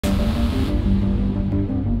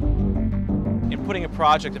putting a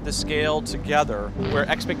project of this scale together where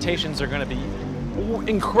expectations are going to be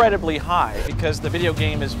incredibly high, because the video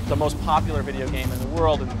game is the most popular video game in the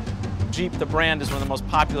world, and Jeep, the brand, is one of the most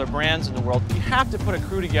popular brands in the world. You have to put a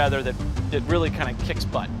crew together that really kind of kicks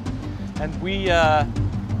butt. And we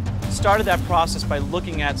started that process by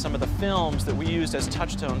looking at some of the films that we used as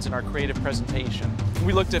touchstones in our creative presentation.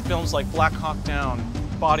 We looked at films like Black Hawk Down,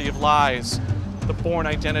 Body of Lies, The Bourne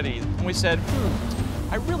Identity, and we said,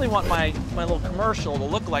 I really want my little commercial to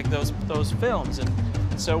look like those films. And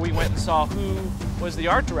so we went and saw who was the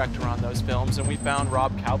art director on those films, and we found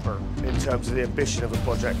Rob Cowper. In terms of the ambition of the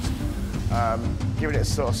project, giving it a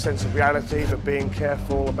sort of sense of reality, but being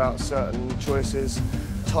careful about certain choices,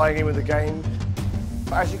 tying in with the game.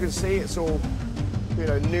 But as you can see, it's all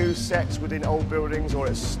new sets within old buildings, or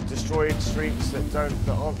it's destroyed streets that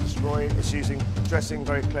aren't destroyed. It's dressing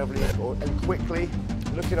very cleverly and quickly,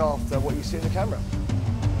 looking after what you see in the camera.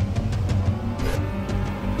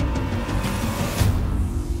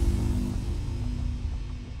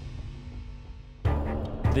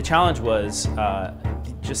 The challenge was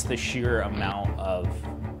just the sheer amount of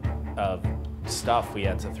stuff we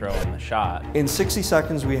had to throw in the shot. In 60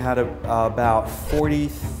 seconds, we had about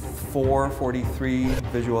 44, 43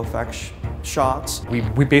 visual effects shots. We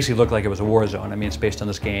basically looked like it was a war zone. I mean, it's based on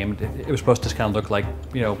this game. It was supposed to kind of look like,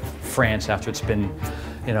 France after it's been,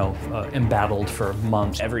 embattled for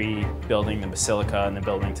months. Every building, the basilica and the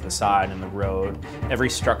building to the side and the road, every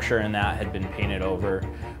structure in that had been painted over.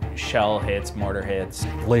 Shell hits, mortar hits.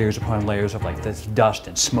 Layers upon layers of like this dust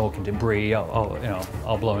and smoke and debris,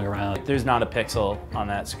 all blowing around. There's not a pixel on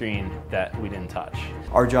that screen that we didn't touch.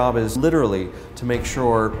 Our job is literally to make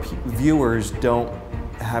sure viewers don't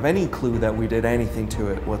have any clue that we did anything to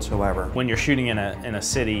it whatsoever. When you're shooting in a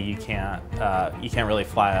city, you can't really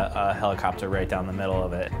fly a helicopter right down the middle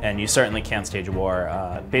of it, and you certainly can't stage a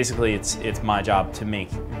war. Basically, it's my job to make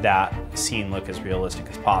that scene look as realistic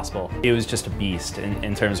as possible. It was just a beast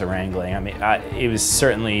in terms of wrangling. I mean, it was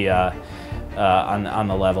certainly on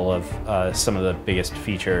the level of some of the biggest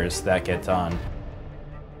features that get done.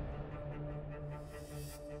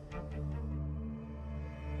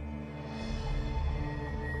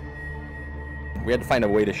 We had to find a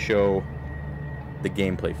way to show the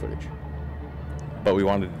gameplay footage, but we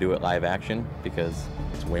wanted to do it live action because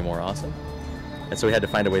it's way more awesome. And so we had to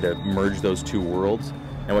find a way to merge those two worlds.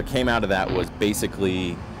 And what came out of that was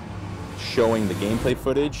basically showing the gameplay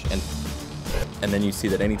footage, and then you see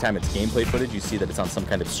that anytime it's gameplay footage, you see that it's on some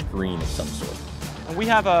kind of screen of some sort. And we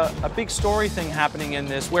have a big story thing happening in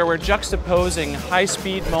this, where we're juxtaposing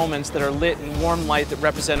high-speed moments that are lit in warm light that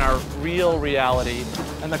represent our real reality,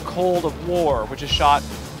 and the cold of war, which is shot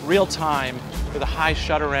real-time with a high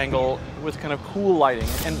shutter angle with kind of cool lighting.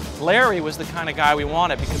 And Larry was the kind of guy we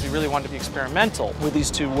wanted, because we really wanted to be experimental with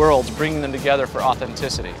these two worlds, bringing them together for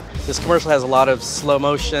authenticity. This commercial has a lot of slow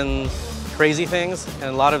motion, crazy things, and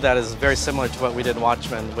a lot of that is very similar to what we did in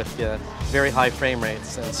Watchmen, with very high frame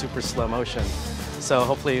rates and super slow motion. So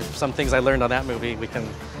hopefully some things I learned on that movie we can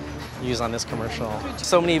use on this commercial.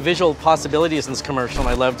 So many visual possibilities in this commercial, and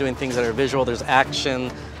I love doing things that are visual. There's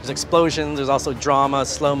action, there's explosions, there's also drama,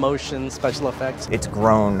 slow motion, special effects. It's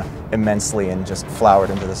grown immensely and just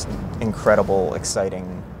flowered into this incredible,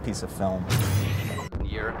 exciting piece of film.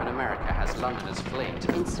 Europe and America has London as fleet.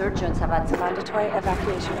 Insurgents have had mandatory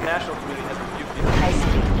evacuation. The national community has rebuked the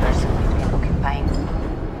high-speed person between occupying.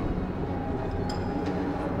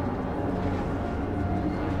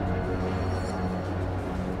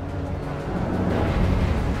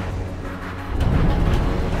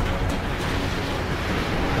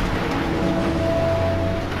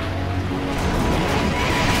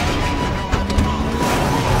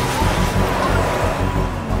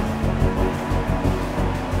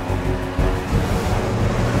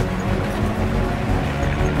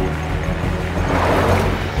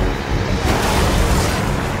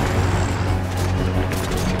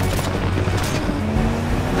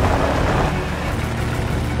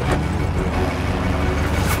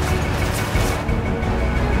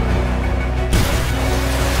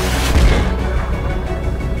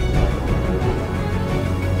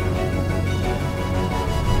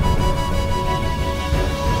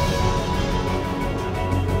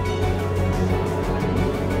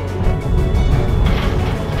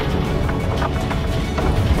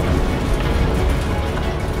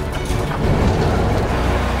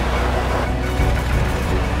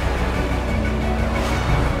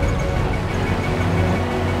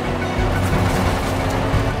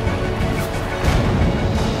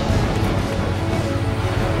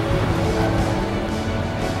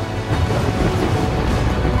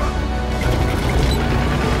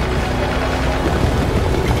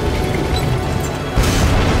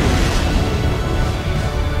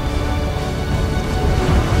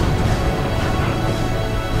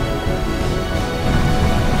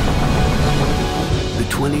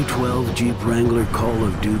 2012 Jeep Wrangler Call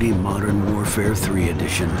of Duty Modern Warfare 3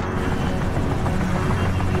 Edition.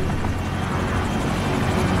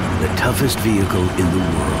 The toughest vehicle in the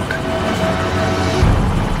world.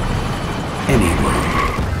 Any world.